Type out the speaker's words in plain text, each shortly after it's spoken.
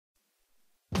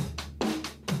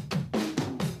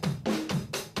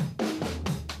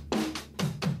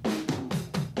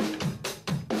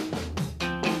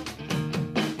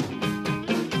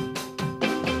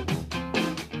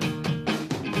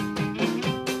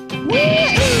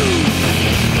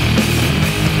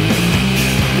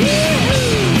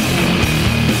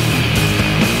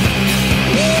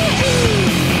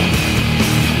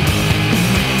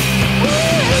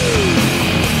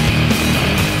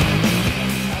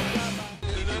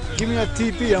give me that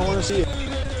TP, I wanna see it.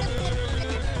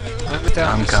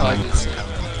 I'm coming.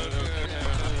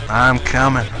 I'm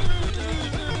coming.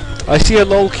 I see a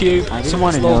lol cube. I didn't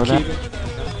Someone's want to lol know cube.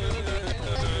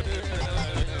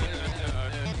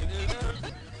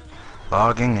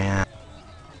 Logging in.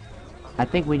 I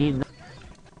think we need.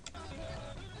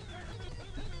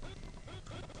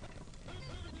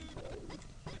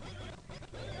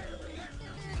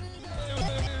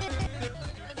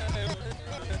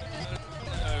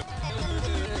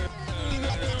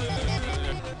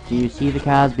 Do you see the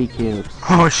Cosby cubes?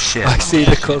 Oh shit. I see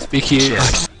the Cosby cube.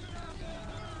 Shit.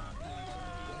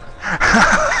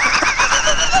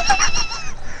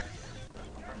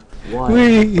 What?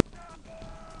 Whee!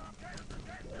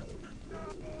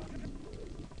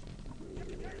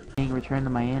 Return to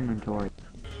my inventory.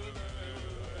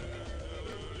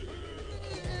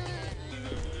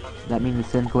 Does that mean the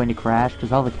sim's going to crash?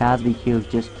 Because all the Cosby cubes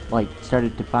just, like,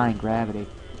 started defying gravity.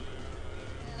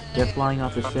 They're flying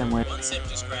off the sim with... One sim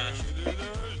just crashed.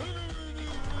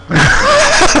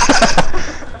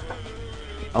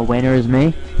 A winner is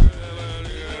me?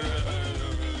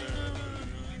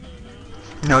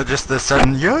 No, just the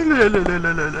sudden yeah.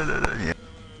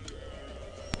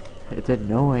 It's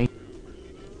annoying.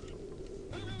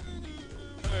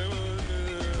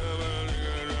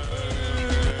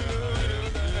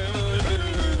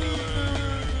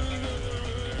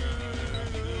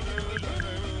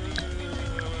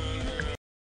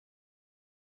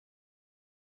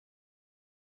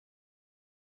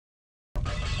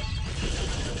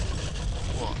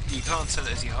 What? You can't sell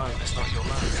it as your home, it's not your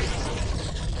land.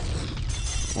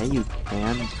 Yeah, you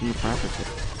can. You practice it.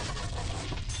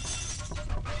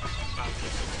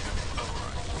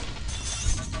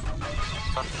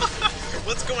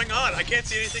 What's going on? I can't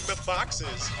see anything but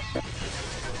boxes.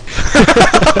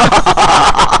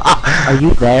 Are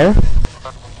you there?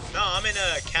 No, I'm in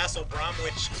a Castle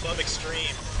Bromwich Club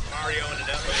Extreme. Mario and it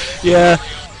up. Yeah.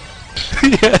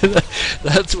 Yeah,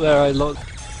 that's where I logged.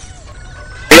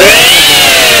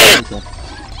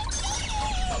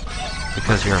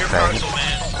 Because you're a fag. Parcel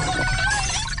man.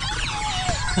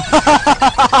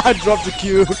 I dropped the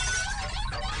cube.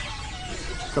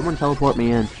 Someone teleport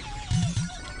me in.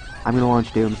 I'm gonna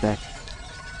launch Doomsday.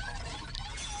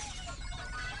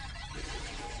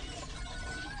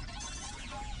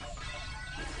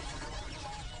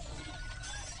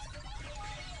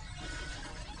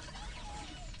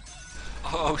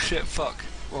 Oh shit, fuck.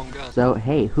 Wrong gun. So,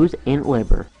 hey, who's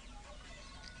Intlibber?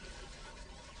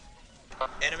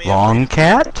 Enemy Long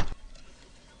cat?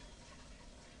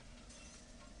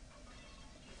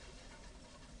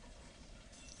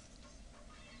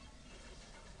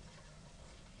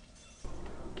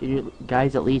 Can you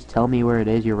guys at least tell me where it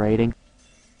is you're raiding?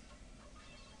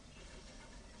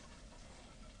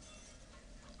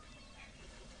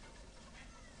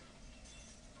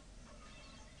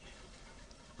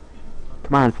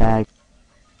 Come on, fag.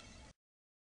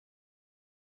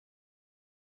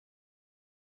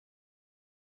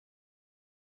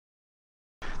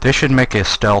 They should make a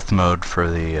stealth mode for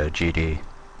the GD,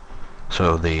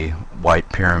 so the white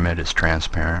pyramid is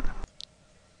transparent.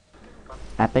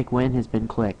 Epic win has been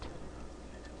clicked.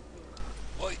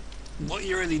 What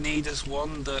you really need is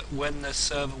one that when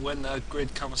the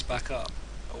grid comes back up,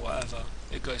 or whatever,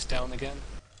 it goes down again.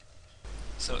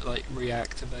 So it like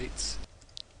reactivates.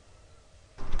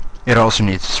 It also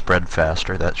needs to spread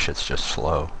faster, that shit's just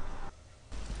slow.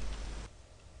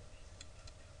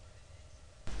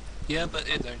 Yeah, but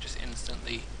it don't just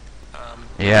instantly...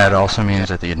 Yeah, it also means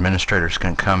that the administrators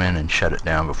can come in and shut it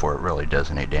down before it really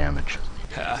does any damage.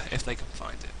 if they can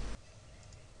find it.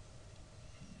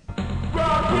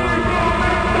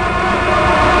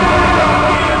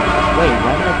 Wait,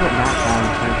 why did I put Notkyle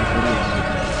in charge of video?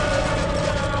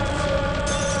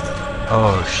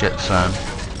 Oh shit, son.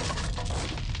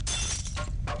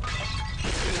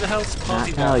 Who the hell's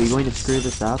party Notkyle, are you going to screw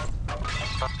this up?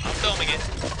 I'm filming it.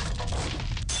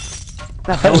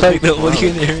 The I hell like is that what this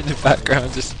you can hear in the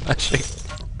background just smashing.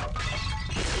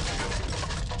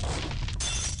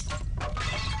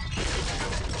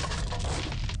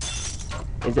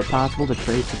 Is it possible to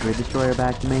trace the grid destroyer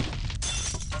back to me?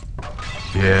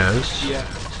 Yes. Yeah.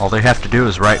 All they have to do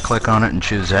is right click on it and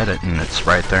choose edit, and it's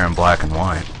right there in black and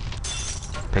white.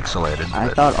 Pixelated, I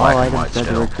but thought black all and white items said they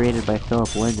still. were created by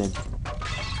Philip Linden.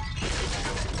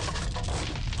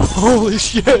 Holy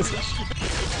shit!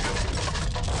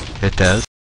 It does.